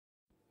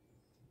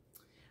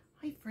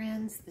Hi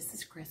friends, this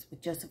is Chris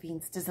with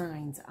Josephine's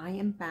Designs. I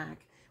am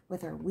back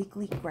with our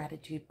weekly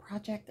gratitude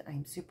project.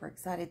 I'm super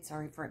excited.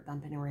 Sorry for it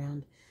bumping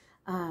around.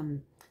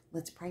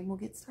 Let's pray and we'll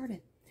get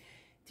started.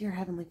 Dear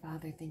Heavenly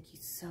Father, thank you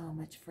so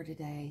much for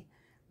today.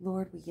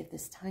 Lord, we give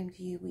this time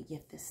to you. We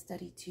give this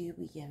study to you.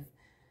 We give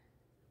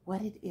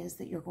what it is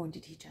that you're going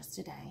to teach us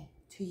today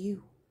to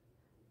you.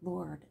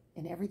 Lord,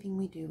 in everything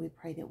we do, we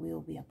pray that we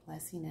will be a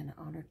blessing and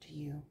honor to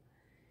you.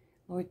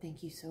 Lord,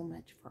 thank you so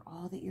much for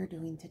all that you're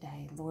doing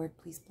today. Lord,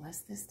 please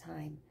bless this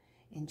time.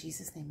 In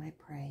Jesus' name I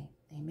pray.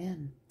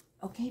 Amen.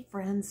 Okay,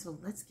 friends, so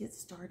let's get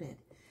started.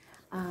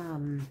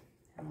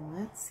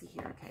 Let's see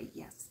here. Okay,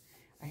 yes.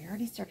 I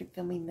already started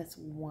filming this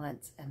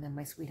once, and then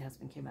my sweet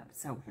husband came up.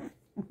 So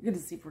we're going to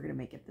see if we're going to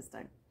make it this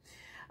time.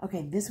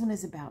 Okay, this one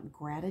is about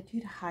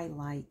gratitude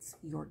highlights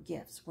your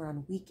gifts. We're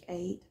on week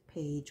 8,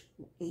 page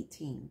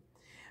 18.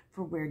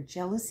 For where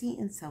jealousy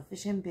and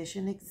selfish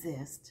ambition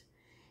exist,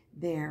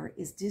 there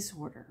is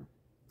disorder,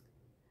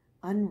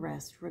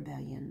 unrest,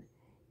 rebellion,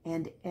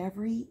 and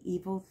every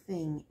evil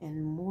thing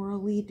and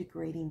morally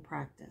degrading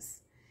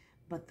practice.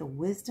 But the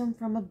wisdom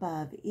from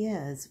above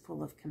is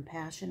full of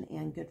compassion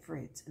and good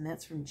fruits. And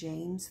that's from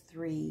James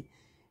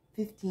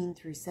 3:15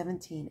 through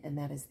 17, and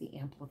that is the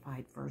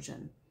Amplified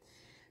Version.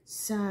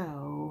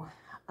 So,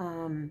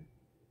 where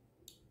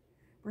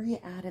are you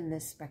at in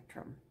this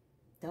spectrum?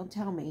 Don't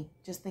tell me.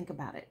 Just think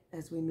about it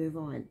as we move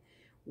on.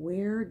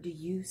 Where do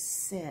you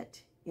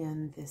sit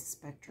in this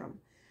spectrum?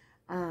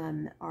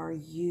 Are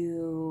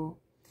you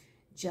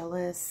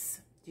jealous?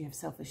 Do you have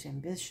selfish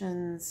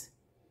ambitions?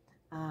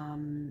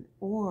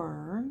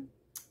 Or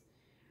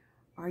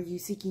are you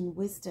seeking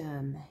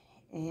wisdom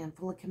and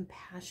full of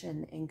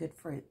compassion and good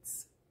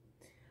fruits?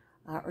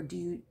 Or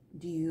do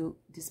you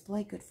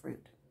display good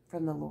fruit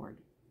from the Lord,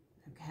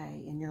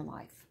 okay, in your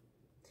life?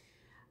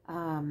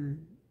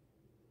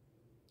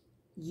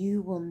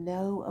 You will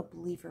know a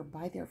believer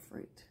by their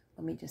fruit.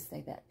 Let me just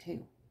say that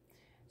too.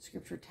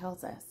 Scripture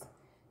tells us.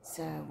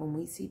 So when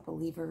we see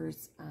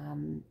believers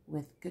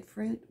with good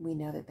fruit, we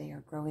know that they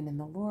are growing in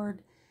the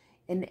Lord.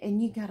 And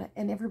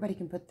everybody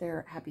can put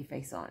their happy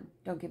face on.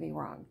 Don't get me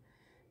wrong.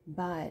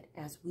 But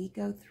as we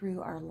go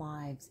through our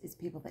lives, it's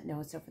people that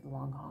know us over the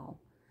long haul.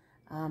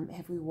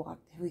 Have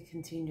we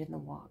continued in the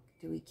walk?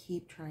 Do we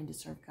keep trying to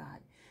serve God?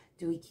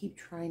 Do we keep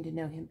trying to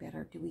know Him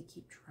better? Do we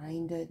keep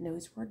trying to know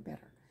His Word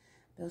better?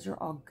 Those are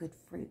all good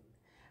fruit.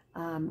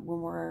 When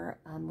we're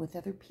with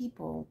other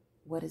people,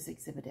 what is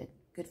exhibited?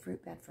 Good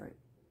fruit, bad fruit.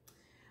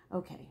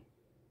 Okay,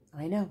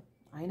 I know.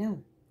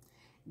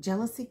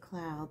 Jealousy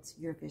clouds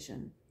your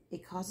vision.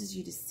 It causes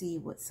you to see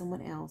what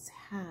someone else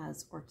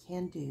has or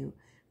can do,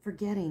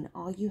 forgetting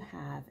all you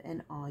have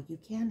and all you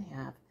can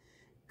have.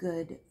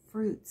 Good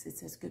fruits. It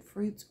says good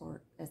fruits,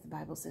 or as the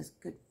Bible says,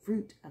 good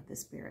fruit of the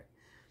Spirit.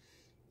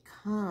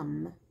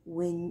 Come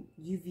when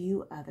you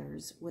view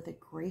others with a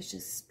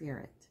gracious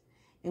spirit,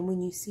 and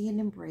when you see and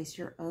embrace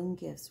your own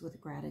gifts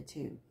with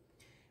gratitude.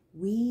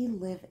 We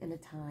live in a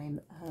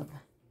time of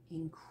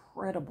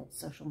incredible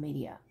social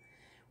media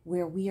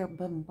where we are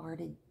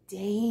bombarded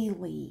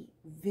daily,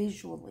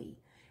 visually,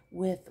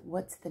 with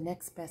what's the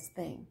next best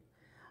thing.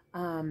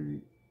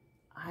 I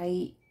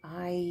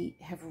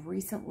have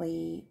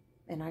recently,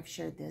 and I've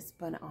shared this,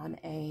 been on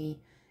a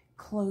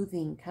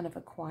clothing kind of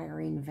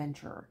acquiring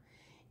venture.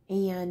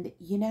 And,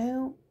 you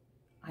know,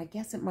 I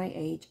guess at my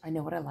age, I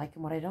know what I like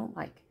and what I don't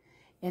like.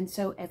 And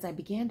so as I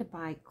began to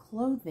buy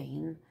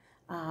clothing,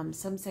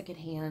 some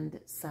secondhand,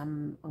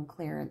 some on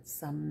clearance,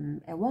 some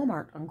at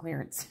Walmart on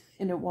clearance,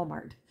 and at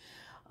Walmart,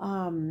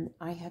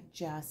 I have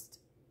just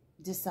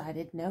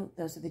decided, no,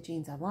 those are the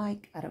jeans I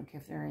like. I don't care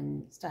if they're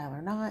in style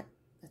or not.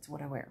 That's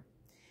what I wear.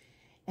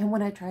 And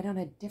when I tried on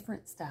a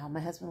different style,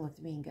 my husband looked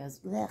at me and goes,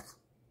 "Blech,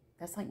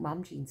 that's like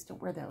mom jeans.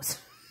 Don't wear those."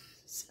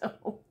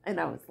 And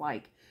I was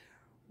like,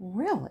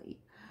 really?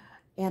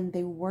 And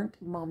they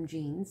weren't mom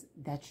jeans.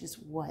 That's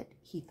just what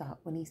he thought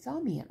when he saw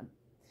me in them.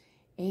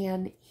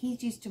 And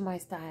he's used to my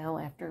style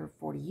after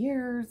 40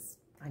 years.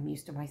 I'm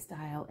used to my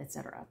style,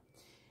 etc.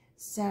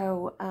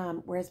 So,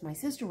 whereas my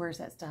sister wears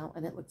that style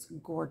and it looks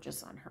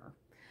gorgeous on her.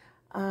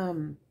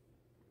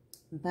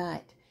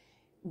 But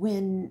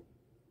when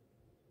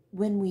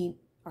we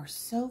are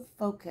so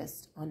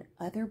focused on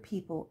other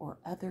people or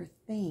other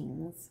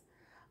things,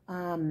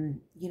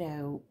 you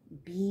know,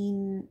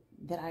 being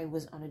that I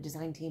was on a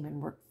design team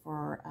and worked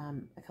for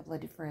a couple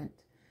of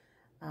different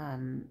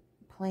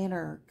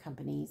planner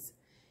companies,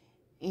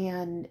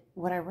 and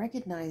what I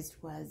recognized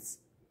was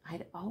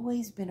I'd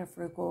always been a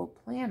frugal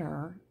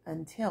planner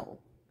and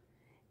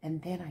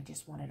then I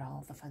just wanted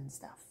all the fun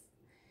stuff,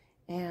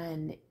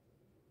 and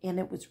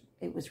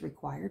it was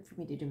required for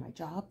me to do my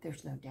job.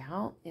 There's no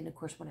doubt, and of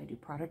course when I do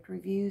product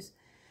reviews,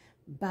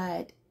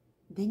 but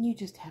then you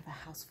just have a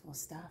house full of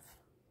stuff.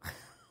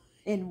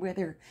 And if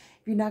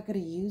you're not going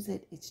to use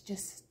it, it's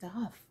just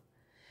stuff.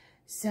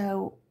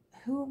 So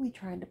who are we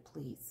trying to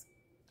please?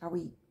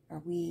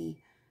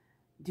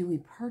 Do we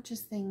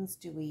purchase things?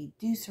 Do we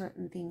do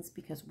certain things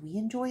because we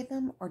enjoy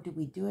them? Or do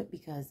we do it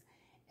because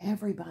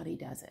everybody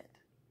does it?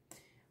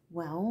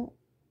 Well,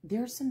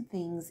 there's some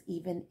things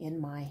even in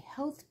my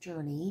health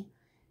journey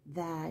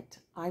that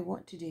I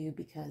want to do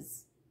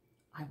because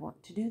I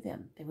want to do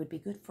them. They would be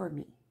good for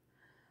me.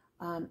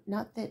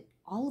 Not that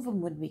all of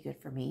them wouldn't be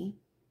good for me,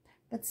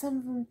 but some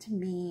of them to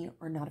me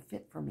are not a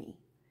fit for me.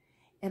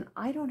 And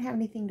I don't have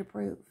anything to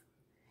prove.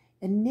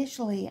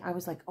 Initially, I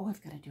was like, oh,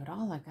 I've got to do it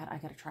all. I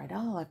got to try it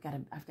all. I've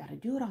got to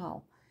do it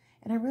all.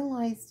 And I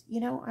realized,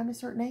 I'm a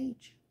certain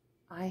age.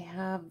 I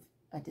have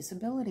a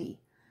disability.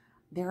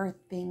 There are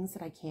things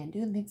that I can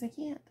do and things I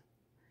can't.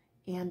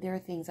 And there are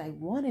things I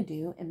want to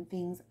do and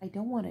things I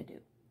don't want to do.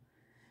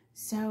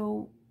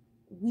 So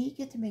we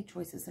get to make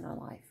choices in our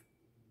life.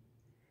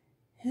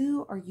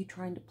 Who are you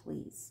trying to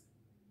please?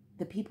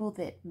 The people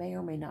that may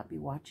or may not be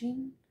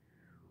watching?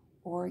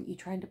 Or are you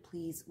trying to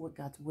please what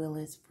God's will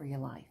is for your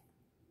life?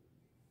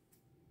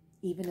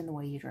 Even in the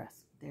way you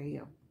dress. There you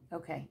go.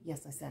 Okay,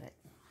 yes, I said it.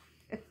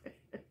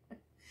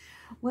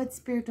 What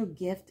spiritual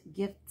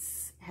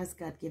gifts has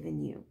God given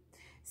you?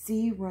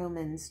 See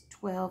Romans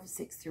 12,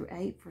 6 through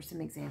 8 for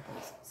some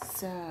examples.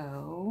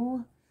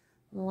 So,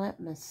 let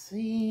me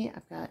see.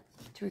 I've got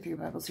 2 or 3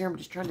 Bibles here. I'm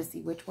just trying to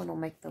see which one will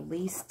make the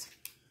least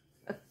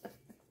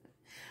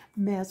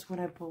mess when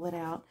I pull it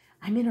out.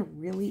 I'm in a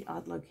really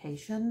odd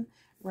location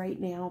right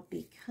now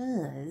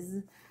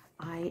because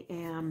I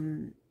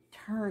am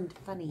turned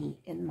funny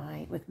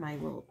with my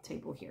little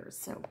table here.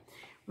 So,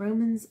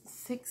 Romans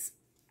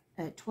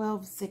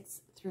 12,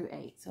 6 through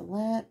 8. So,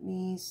 let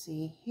me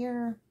see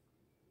here.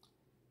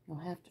 You'll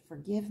have to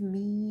forgive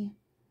me.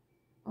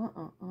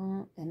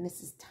 And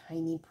this is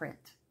tiny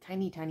print.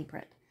 Tiny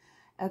print.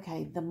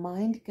 Okay, the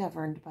mind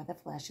governed by the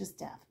flesh is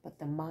death, but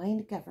the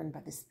mind governed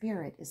by the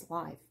Spirit is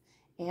life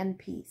and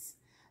peace.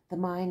 The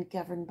mind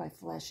governed by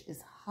flesh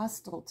is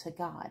hostile to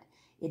God.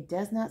 It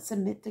does not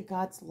submit to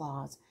God's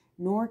laws,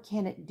 nor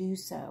can it do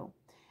so.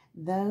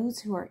 Those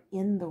who are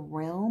in the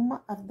realm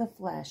of the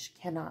flesh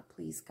cannot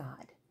please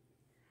God.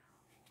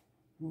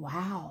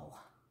 Wow.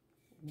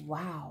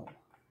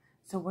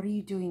 So what are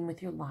you doing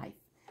with your life?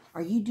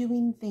 Are you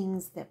doing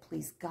things that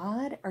please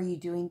God? Are you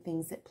doing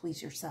things that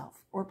please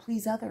yourself or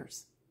please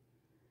others?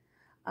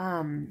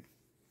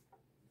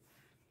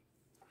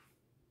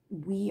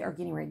 We are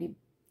getting ready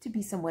to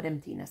be somewhat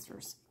empty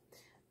nesters.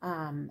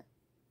 And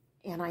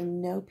I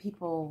know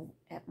people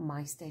at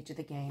my stage of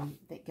the game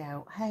that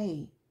go,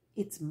 hey,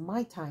 it's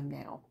my time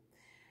now.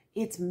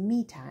 It's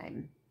me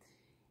time.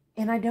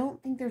 And I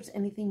don't think there's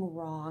anything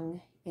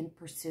wrong in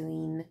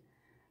pursuing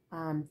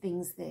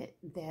things that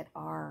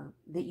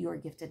you are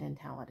gifted and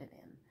talented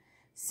in.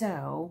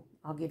 So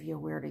I'll give you a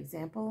weird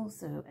example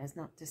so as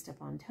not to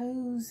step on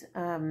toes.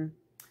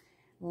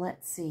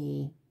 Let's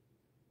see.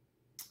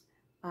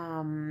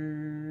 I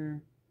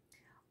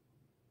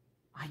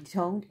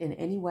don't in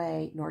any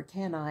way, nor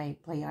can I,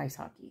 play ice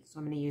hockey. So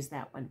I'm going to use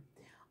that one.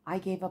 I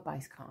gave up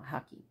ice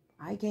hockey.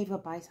 I gave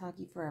up ice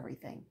hockey for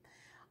everything.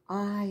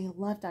 I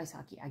loved ice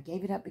hockey. I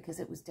gave it up because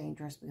it was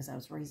dangerous because I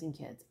was raising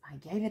kids. I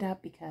gave it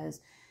up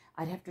because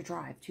I'd have to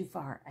drive too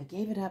far. I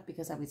gave it up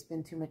because I would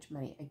spend too much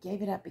money. I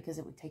gave it up because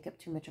it would take up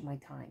too much of my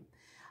time.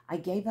 I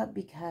gave up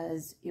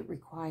because it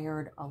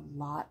required a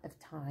lot of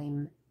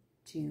time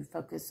to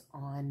focus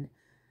on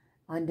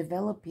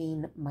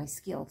developing my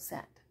skill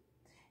set.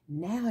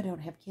 Now I don't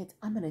have kids.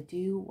 I'm going to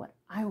do what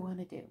I want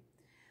to do.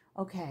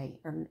 Okay,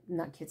 or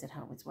not kids at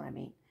home is what I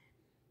mean.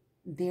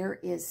 There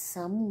is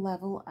some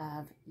level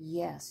of,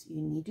 yes,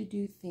 you need to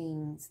do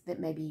things that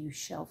maybe you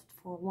shelved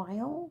for a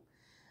while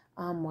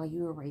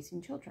you were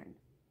raising children.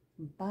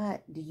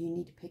 But do you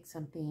need to pick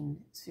something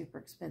super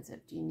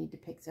expensive? Do you need to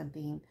pick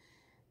something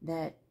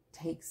that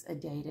takes a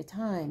day at a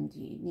time? Do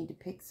you need to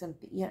pick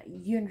something?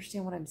 You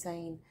understand what I'm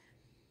saying?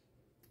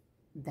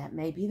 That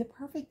may be the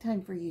perfect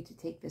time for you to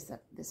take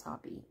this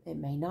hobby. It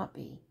may not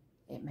be.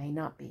 It may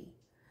not be.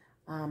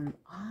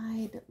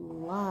 I'd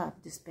love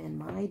to spend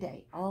my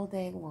day all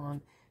day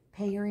long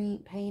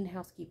paying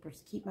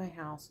housekeepers to keep my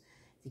house,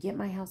 to get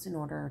my house in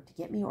order, to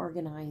get me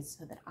organized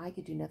so that I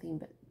could do nothing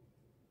but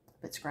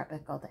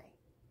scrapbook all day.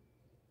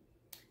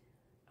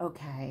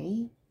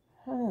 Okay.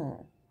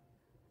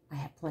 I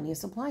have plenty of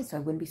supplies, so I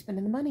wouldn't be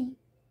spending the money.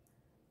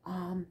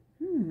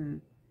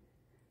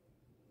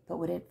 But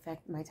would it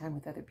affect my time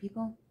with other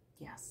people?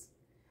 Yes.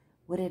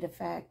 Would it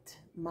affect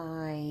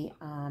my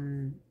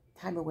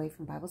time away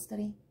from Bible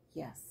study?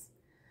 Yes.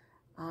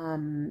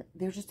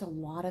 There's just a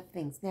lot of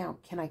things. Now,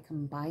 can I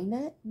combine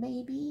it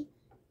maybe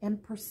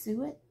and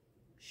pursue it?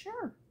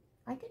 Sure,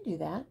 I can do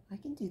that. I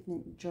can do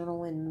the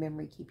journal and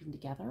memory keeping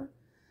together.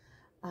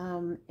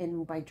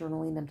 And by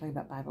journaling, I'm talking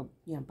about Bible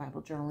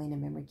journaling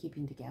and memory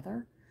keeping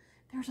together.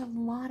 There's a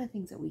lot of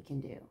things that we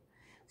can do.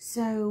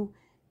 So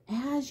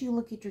as you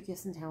look at your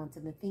gifts and talents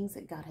and the things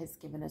that God has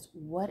given us,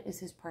 what is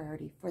His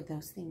priority for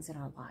those things in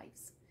our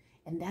lives?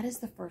 And that is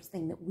the first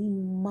thing that we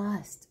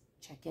must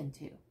check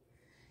into.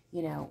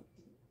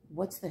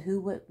 What's the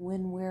who, what,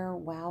 when, where,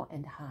 wow,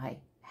 and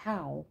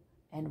how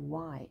and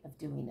why of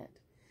doing it.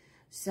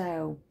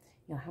 So,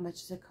 how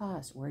much does it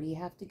cost? Where do you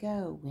have to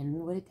go? When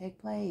would it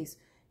take place?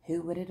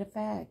 Who would it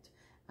affect?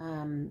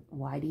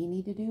 Why do you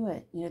need to do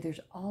it? There's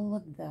all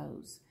of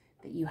those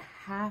that you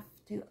have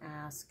to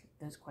ask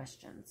those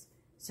questions.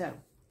 So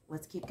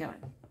let's keep going.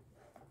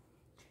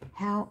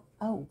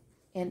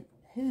 And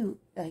who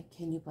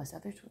can you bless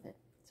others with it?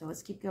 So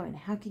let's keep going.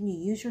 How can you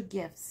use your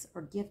gifts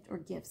or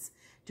gifts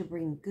to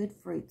bring good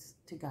fruits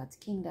to God's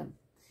kingdom?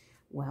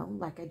 Well,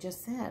 like I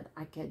just said,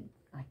 I could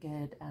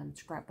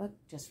scrapbook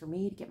just for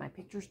me to get my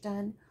pictures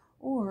done,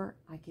 or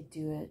I could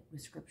do it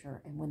with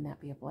scripture, and wouldn't that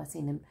be a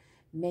blessing? And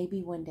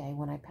maybe one day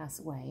when I pass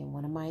away and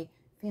one of my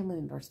family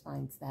members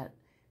finds that,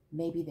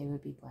 maybe they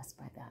would be blessed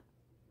by that.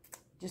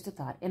 Just a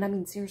thought. And I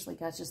mean, seriously,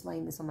 God's just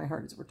laying this on my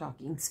heart as we're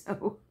talking,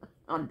 so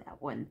on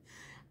that one.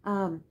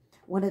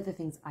 One of the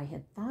things I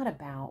had thought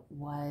about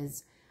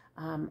was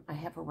I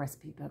have a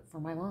recipe book for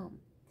my mom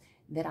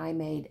that I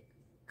made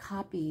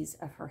copies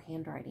of her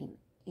handwriting.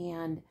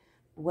 And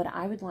what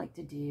I would like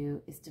to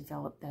do is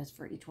develop those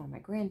for each one of my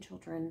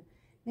grandchildren,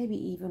 maybe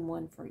even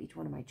one for each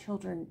one of my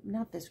children,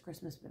 not this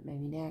Christmas, but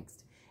maybe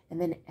next,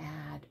 and then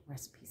add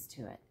recipes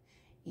to it.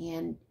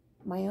 And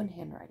my own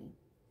handwriting,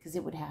 because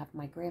it would have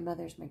my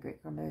grandmother's, my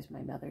great-grandmother's,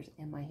 my mother's,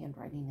 and my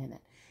handwriting in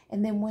it.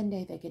 And then one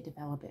day they could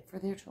develop it for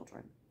their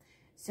children.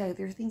 So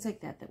there are things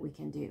like that that we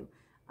can do.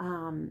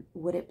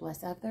 Would it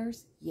bless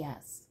others?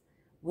 Yes.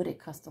 Would it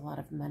cost a lot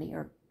of money,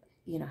 or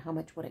how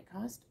much would it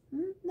cost?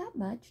 Not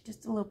much,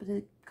 just a little bit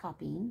of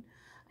copying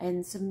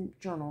and some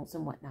journals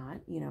and whatnot,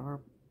 or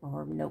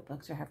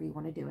notebooks, or however you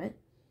want to do it.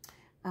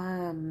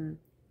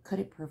 Could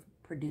it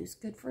produce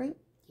good fruit?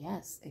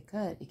 Yes, it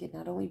could. It could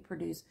not only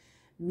produce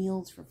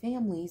meals for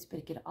families, but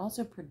it could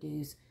also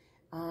produce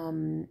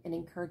an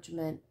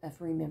encouragement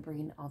of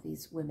remembering all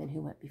these women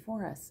who went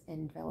before us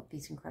and developed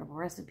these incredible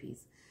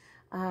recipes.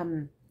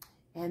 And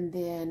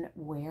then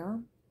where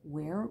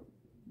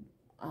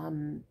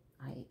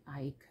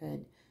I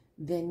could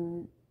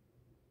then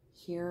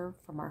hear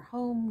from our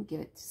home,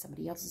 give it to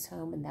somebody else's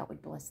home, and that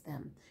would bless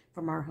them,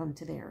 from our home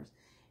to theirs.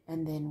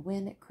 And then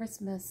when at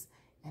Christmas,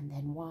 and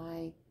then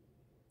why,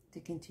 to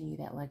continue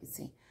that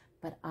legacy.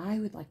 But I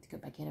would like to go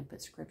back in and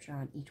put scripture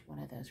on each one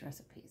of those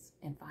recipes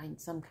and find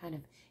some kind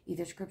of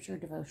either scripture,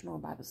 devotional, or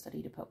Bible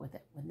study to put with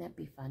it. Wouldn't that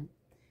be fun?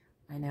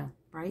 I know,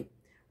 right?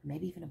 Or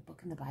maybe even a book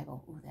in the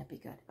Bible. Oh, that'd be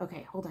good.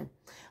 Okay, hold on.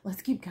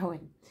 Let's keep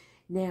going.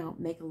 Now,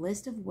 make a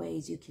list of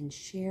ways you can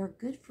share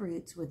good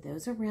fruits with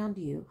those around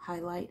you.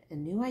 Highlight a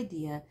new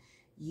idea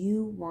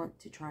you want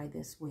to try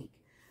this week.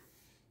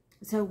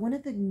 So one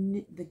of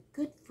the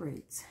good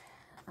fruits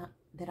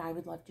that I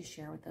would love to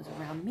share with those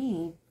around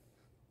me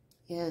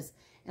is,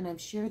 and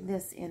I've shared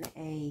this in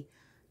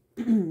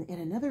in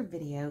another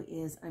video,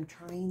 is I'm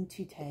trying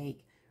to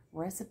take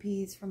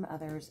recipes from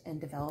others and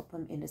develop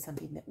them into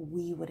something that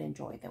we would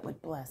enjoy, that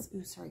would bless.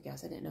 Ooh, sorry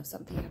guys, I didn't know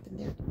something happened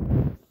there.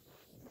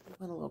 I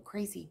went a little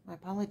crazy. My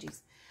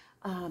apologies.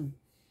 Hope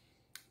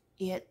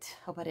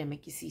I didn't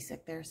make you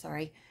seasick there.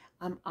 Sorry.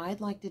 I'd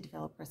like to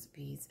develop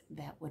recipes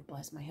that would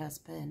bless my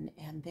husband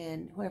and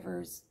then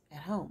whoever's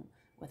at home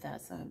with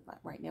us.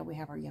 Right now we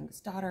have our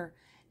youngest daughter.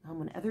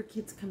 When other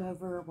kids come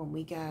over, when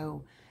we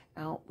go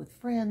out with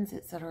friends,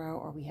 etc.,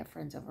 or we have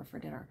friends over for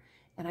dinner.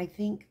 And I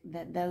think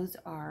that those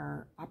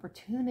are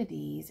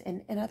opportunities,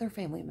 and other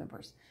family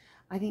members,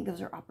 I think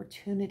those are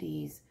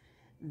opportunities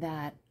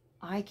that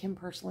I can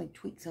personally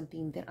tweak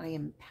something that I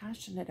am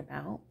passionate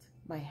about,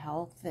 my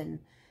health and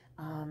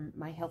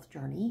my health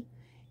journey.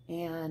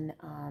 And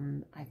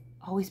I've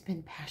always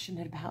been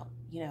passionate about,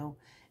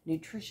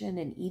 nutrition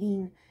and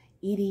eating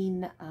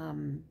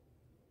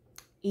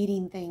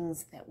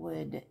things that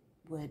would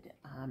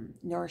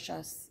nourish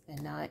us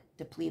and not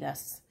deplete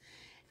us.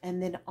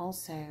 And then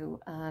also,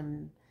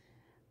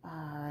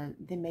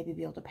 then maybe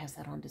be able to pass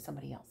that on to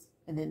somebody else.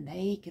 And then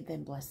they could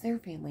then bless their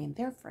family and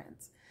their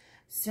friends.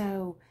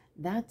 So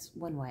that's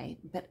one way.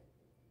 But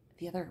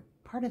the other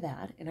part of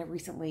that, and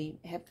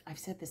I've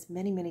said this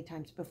many, many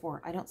times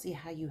before, I don't see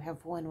how you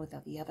have one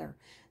without the other.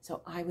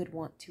 So I would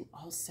want to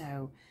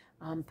also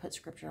put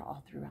scripture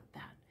all throughout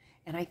that.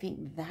 And I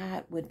think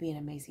that would be an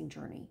amazing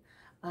journey.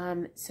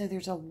 So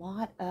there's a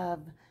lot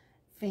of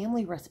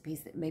family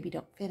recipes that maybe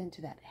don't fit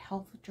into that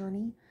health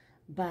journey,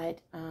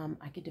 but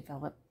I could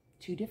develop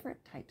 2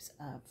 different types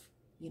of,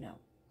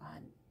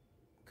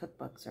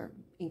 cookbooks or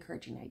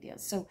encouraging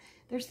ideas. So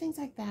there's things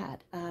like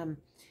that.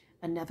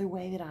 Another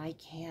way that I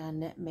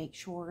can make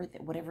sure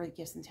that whatever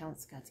gifts and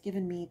talents God's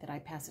given me, that I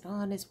pass it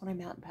on, is when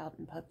I'm out and about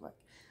in public,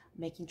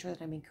 making sure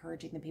that I'm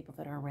encouraging the people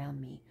that are around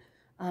me.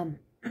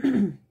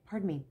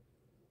 Pardon me.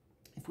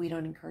 If we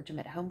don't encourage them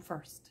at home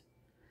first,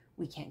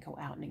 we can't go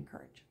out and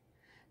encourage.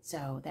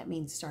 So that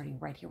means starting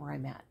right here where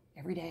I'm at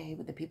every day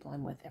with the people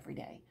I'm with every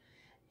day.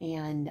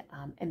 And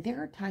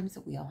there are times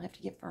that we all have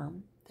to get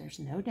firm. There's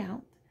no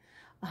doubt.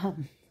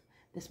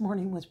 This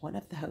morning was one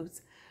of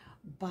those.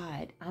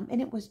 But, and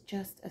it was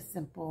just a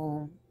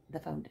simple, the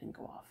phone didn't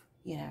go off,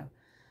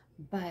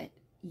 But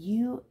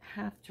you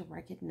have to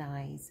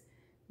recognize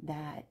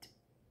that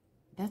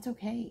that's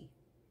okay.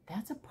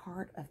 That's a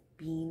part of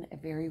being a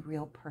very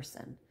real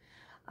person.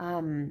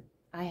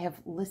 I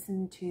have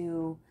listened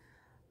to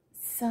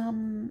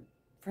some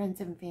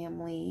friends and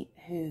family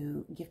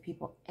who give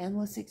people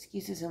endless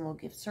excuses and will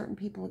give certain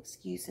people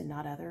excuse and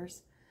not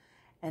others.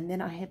 And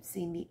then I have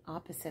seen the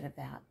opposite of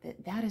that,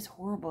 that is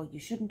horrible. You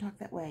shouldn't talk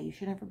that way. You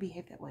should never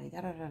behave that way.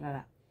 Da, da, da, da,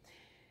 da.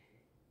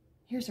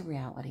 Here's a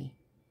reality.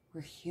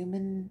 We're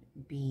human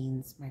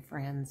beings, my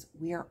friends.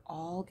 We are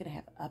all going to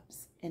have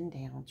ups and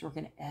downs. We're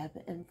going to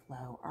ebb and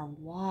flow. Our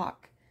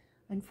walk,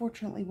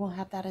 unfortunately, will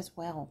have that as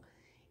well.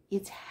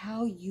 It's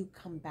how you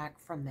come back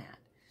from that.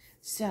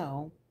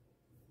 So,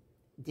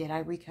 did I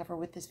recover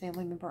with this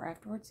family member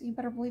afterwards? You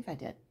better believe I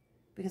did,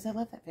 because I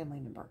love that family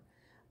member.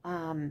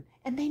 And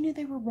they knew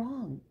they were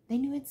wrong. They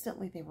knew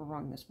instantly they were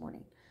wrong this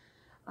morning.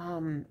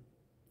 But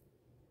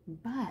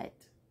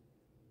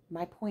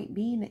my point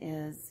being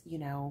is,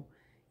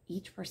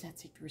 each person has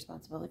to take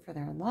responsibility for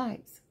their own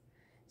lives.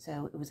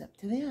 So it was up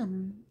to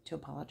them to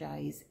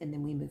apologize, and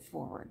then we moved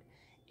forward.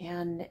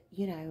 And,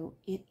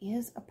 it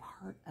is a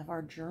part of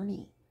our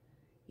journey.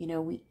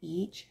 We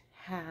each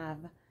have,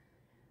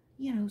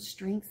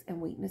 strengths and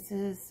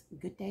weaknesses,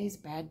 good days,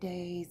 bad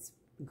days,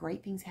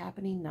 great things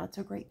happening, not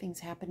so great things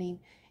happening.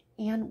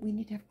 And we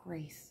need to have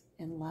grace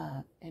and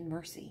love and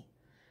mercy.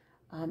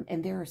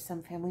 And there are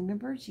some family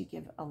members you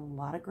give a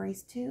lot of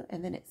grace to,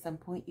 and then at some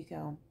point you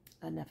go,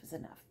 enough is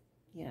enough.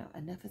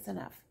 Enough is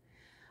enough.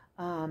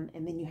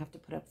 And then you have to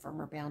put up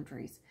firmer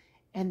boundaries.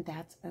 And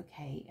that's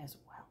okay as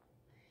well.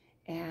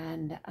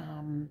 And,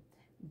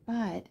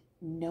 but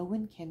no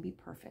one can be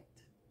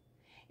perfect.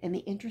 And the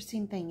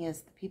interesting thing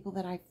is the people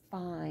that I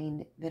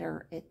find that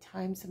are at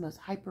times the most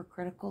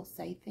hypercritical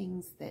say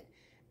things that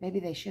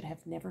maybe they should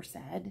have never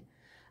said.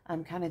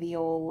 Kind of the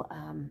old,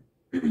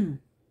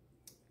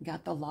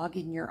 got the log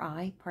in your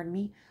eye,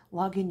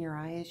 log in your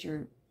eye as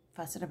you're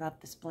fussing about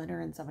the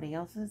splinter in somebody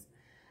else's.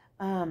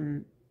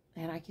 And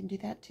I can do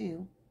that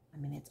too. I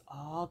mean, it's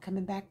all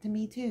coming back to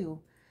me too.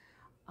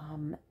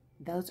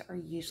 Those are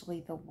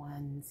usually the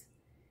ones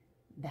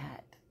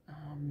that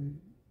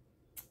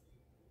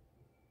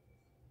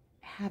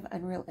have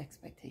unreal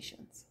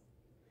expectations.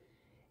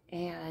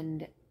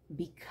 And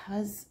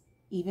because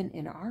even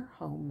in our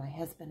home, my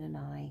husband and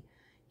I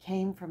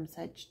came from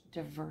such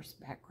diverse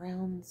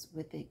backgrounds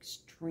with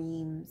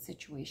extreme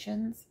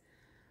situations,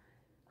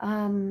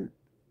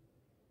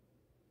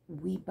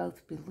 we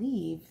both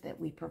believe that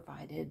we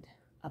provided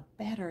a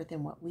better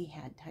than what we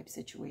had type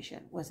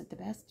situation. Was it the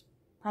best?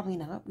 Probably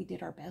not. We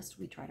did our best.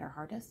 We tried our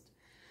hardest.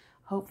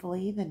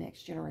 Hopefully the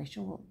next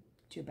generation will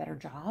do a better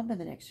job, and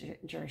the next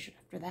generation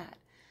after that.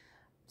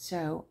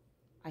 So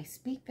I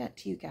speak that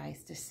to you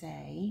guys to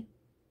say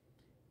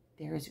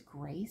there is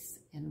grace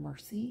and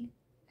mercy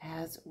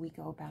as we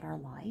go about our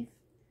life,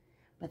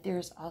 but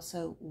there's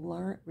also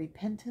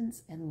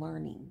repentance and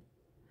learning.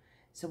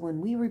 So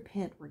when we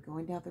repent, we're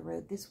going down the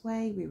road this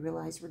way, we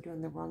realize we're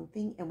doing the wrong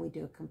thing, and we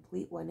do a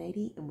complete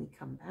 180, and we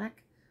come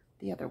back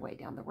the other way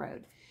down the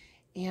road.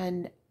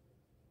 And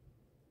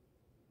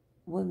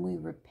when we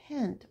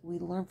repent, we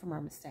learn from our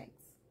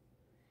mistakes.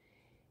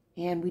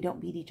 And we don't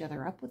beat each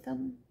other up with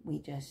them. We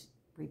just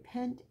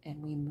repent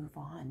and we move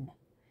on.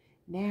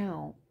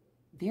 Now,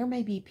 there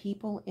may be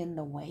people in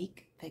the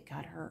wake that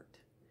got hurt,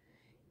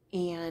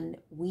 and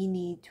we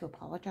need to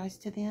apologize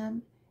to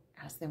them,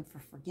 ask them for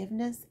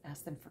forgiveness,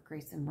 ask them for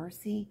grace and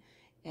mercy,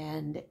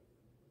 and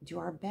do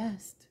our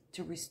best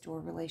to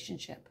restore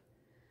relationship.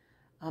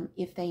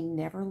 If they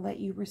never let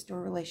you restore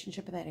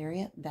relationship in that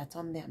area, that's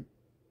on them.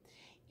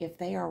 If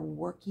they are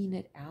working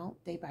it out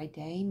day by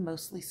day,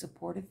 mostly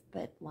supportive,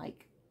 but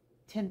like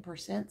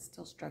 10%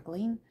 still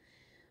struggling,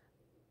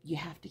 you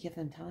have to give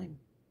them time.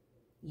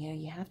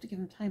 You have to give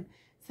them time.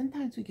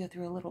 Sometimes we go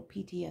through a little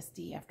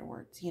PTSD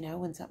afterwards,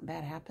 when something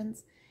bad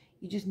happens.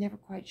 You're just never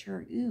quite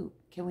sure,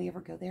 can we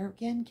ever go there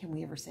again? Can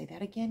we ever say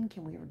that again?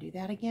 Can we ever do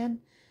that again?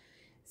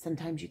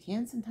 Sometimes you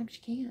can, sometimes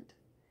you can't.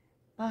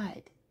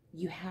 But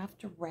you have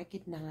to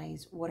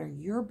recognize what are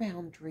your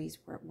boundaries,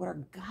 what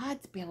are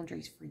God's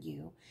boundaries for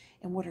you,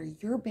 and what are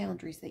your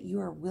boundaries that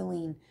you are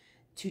willing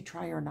to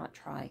try or not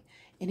try.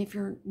 And if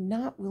you're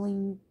not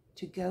willing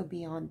to go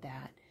beyond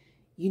that,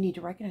 you need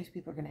to recognize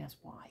people are going to ask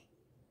why.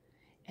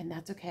 And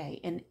that's okay.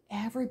 And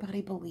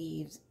everybody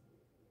believes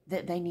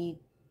that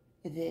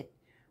that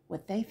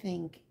what they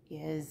think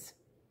is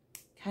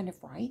kind of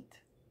right,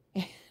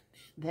 and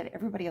that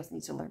everybody else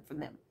needs to learn from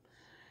them.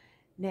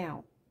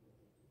 Now,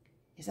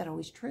 is that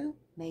always true?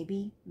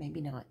 Maybe, maybe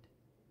not.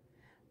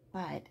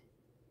 But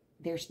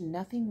there's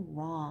nothing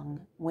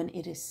wrong when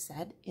it is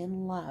said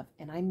in love,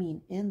 and I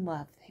mean in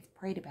love. They've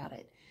prayed about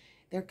it.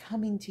 They're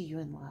coming to you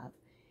in love,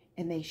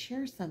 and they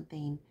share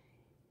something.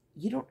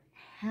 You don't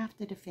have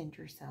to defend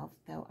yourself,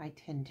 though I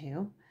tend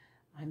to.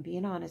 I'm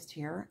being honest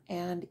here.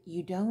 And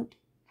you don't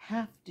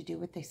have to do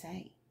what they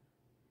say.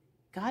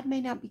 God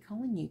may not be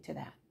calling you to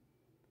that.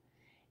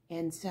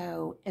 And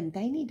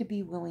they need to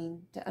be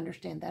willing to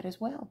understand that as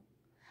well.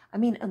 I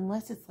mean,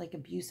 unless it's like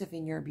abusive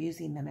and you're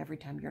abusing them every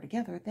time you're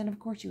together, then of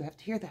course you have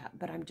to hear that.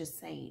 But I'm just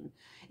saying,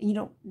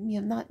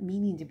 and not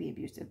meaning to be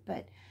abusive,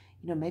 but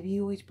maybe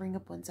you always bring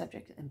up one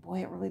subject and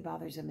boy, it really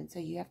bothers them. And so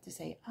you have to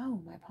say,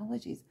 oh, my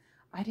apologies.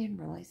 I didn't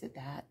realize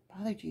that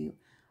bothered you.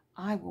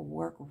 I will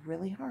work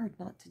really hard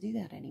not to do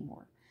that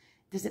anymore.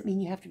 Does it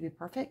mean you have to be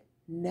perfect?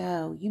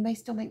 No, you may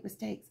still make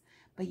mistakes,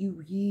 but you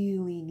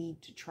really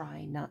need to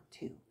try not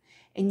to.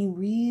 And you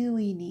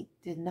really need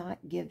to not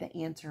give the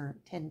answer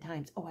 10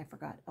 times. Oh, I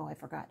forgot. Oh, I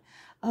forgot.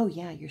 Oh,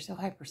 yeah, you're so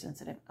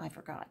hypersensitive. I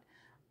forgot.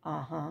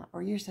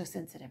 Or you're so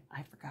sensitive.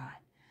 I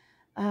forgot.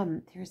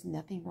 There's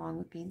nothing wrong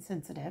with being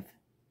sensitive.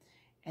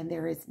 And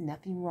there is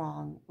nothing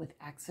wrong with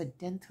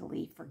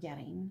accidentally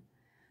forgetting,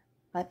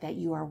 but that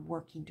you are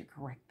working to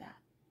correct that.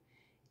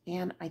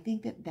 And I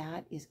think that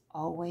that is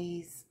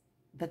always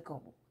the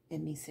goal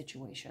in these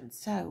situations.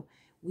 So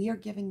we are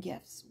given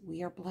gifts.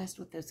 We are blessed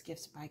with those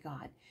gifts by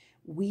God.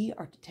 We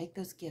are to take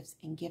those gifts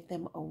and give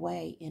them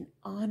away in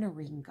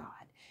honoring God,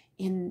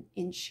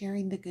 in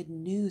sharing the good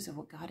news of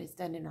what God has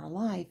done in our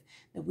life,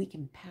 that we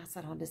can pass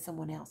it on to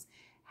someone else.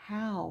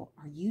 How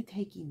are you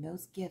taking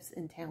those gifts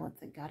and talents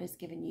that God has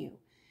given you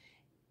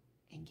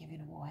and giving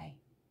them away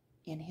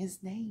in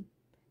His name?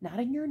 Not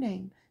in your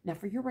name, not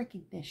for your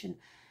recognition,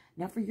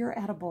 not for your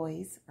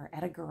attaboys or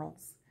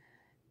attagirls,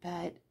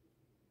 but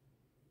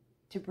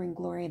to bring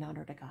glory and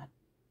honor to God.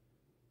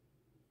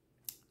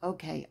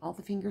 Okay, all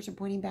the fingers are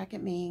pointing back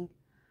at me.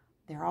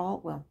 They're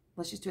all, well,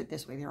 let's just do it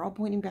this way. They're all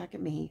pointing back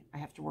at me. I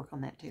have to work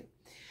on that too.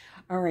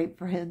 All right,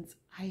 friends,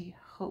 I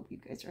hope you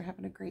guys are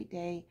having a great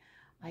day.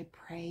 I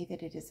pray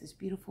that it is as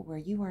beautiful where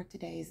you are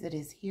today as it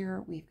is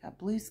here. We've got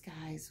blue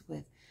skies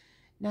with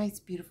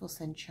nice, beautiful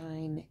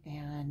sunshine,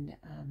 and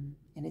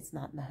it's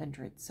not in the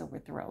hundreds, so we're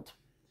thrilled.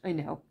 I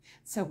know,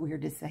 so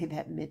weird to say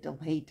that mid to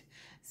late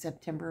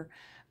September,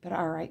 but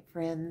all right,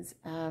 friends,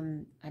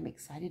 I'm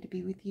excited to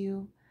be with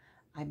you.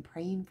 I'm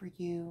praying for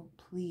you.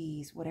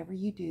 Please, whatever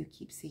you do,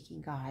 keep seeking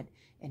God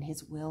and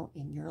His will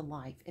in your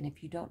life. And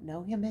if you don't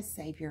know Him as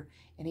Savior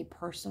in a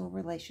personal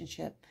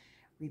relationship,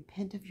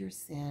 repent of your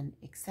sin,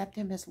 accept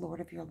Him as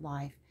Lord of your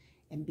life,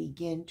 and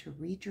begin to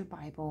read your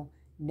Bible,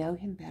 know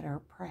Him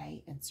better,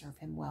 pray, and serve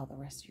Him well the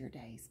rest of your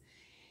days.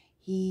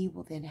 He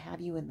will then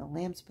have you in the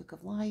Lamb's Book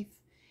of Life.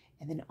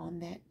 And then on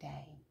that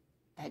day,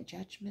 that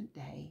judgment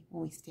day,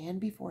 when we stand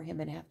before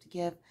Him and have to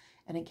give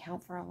an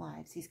account for our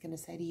lives, He's going to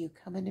say to you,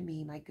 come unto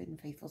me, my good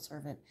and faithful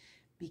servant,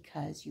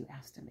 because you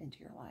asked Him into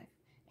your life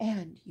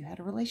and you had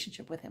a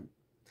relationship with Him.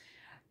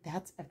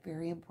 That's a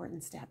very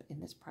important step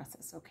in this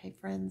process, okay,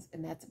 friends?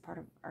 And that's a part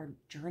of our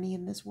journey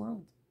in this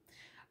world.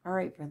 All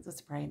right, friends,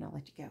 let's pray and I'll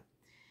let you go.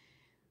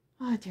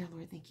 Oh, dear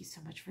Lord, thank you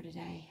so much for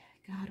today.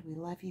 God, we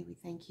love you. We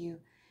thank you.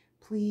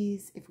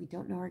 Please, if we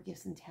don't know our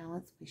gifts and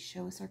talents, please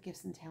show us our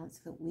gifts and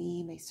talents so that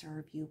we may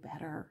serve you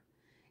better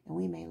and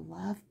we may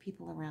love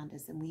people around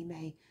us and we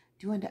may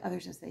do unto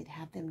others as they'd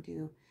have them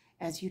do,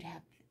 as you'd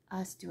have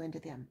us do unto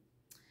them.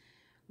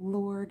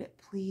 Lord,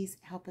 please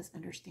help us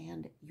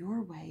understand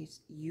your ways,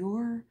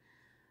 your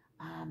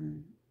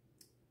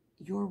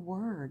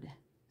word,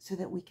 so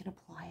that we can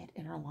apply it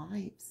in our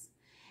lives.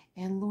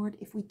 And Lord,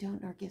 if we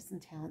don't know our gifts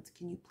and talents,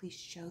 can you please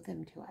show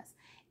them to us?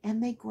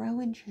 And they grow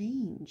and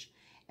change.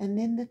 And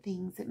then the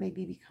things that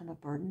maybe become a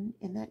burden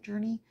in that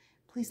journey,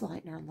 please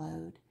lighten our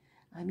load.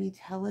 You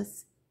tell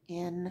us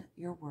in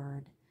your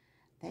word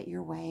that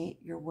your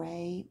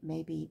way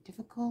may be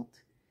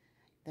difficult,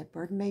 that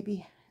burden may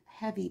be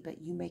heavy,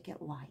 but you make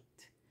it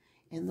light.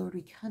 And Lord,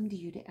 we come to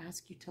you to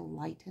ask you to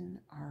lighten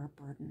our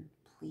burden,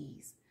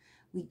 please.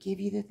 We give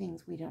you the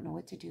things we don't know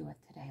what to do with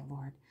today,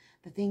 Lord.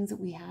 The things that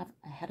we have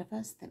ahead of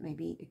us that may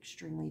be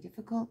extremely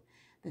difficult,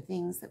 the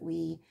things that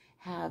we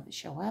have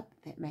show up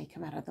that may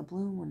come out of the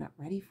blue and we're not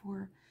ready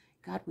for.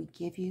 God, we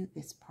give you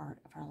this part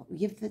of our life.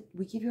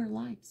 We give you our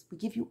lives. We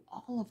give you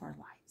all of our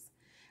lives.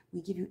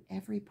 We give you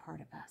every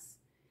part of us.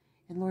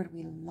 And Lord,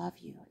 we love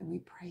you and we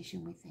praise you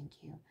and we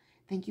thank you.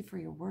 Thank you for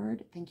your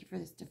word. Thank you for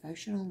this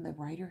devotional and the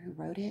writer who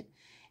wrote it.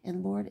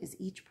 And Lord, as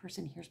each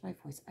person hears my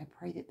voice, I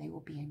pray that they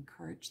will be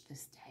encouraged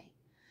this day.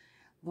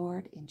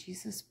 Lord, in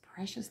Jesus'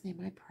 precious name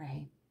I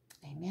pray.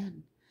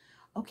 Amen.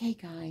 Okay,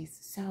 guys,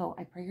 so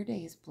I pray your day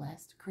is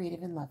blessed,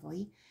 creative, and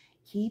lovely.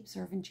 Keep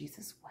serving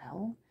Jesus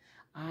well.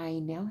 I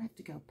now have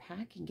to go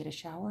pack and get a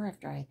shower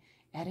after I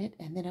edit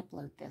and then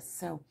upload this.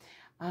 So,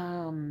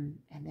 and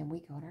then we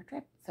go on our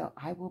trip. So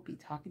I will be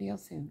talking to y'all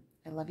soon.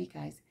 I love you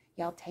guys.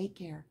 Y'all take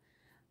care.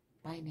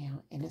 Bye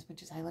now. And as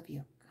much as I love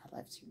you, God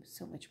loves you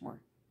so much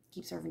more.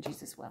 Keep serving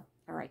Jesus well.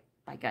 All right.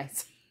 Bye,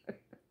 guys.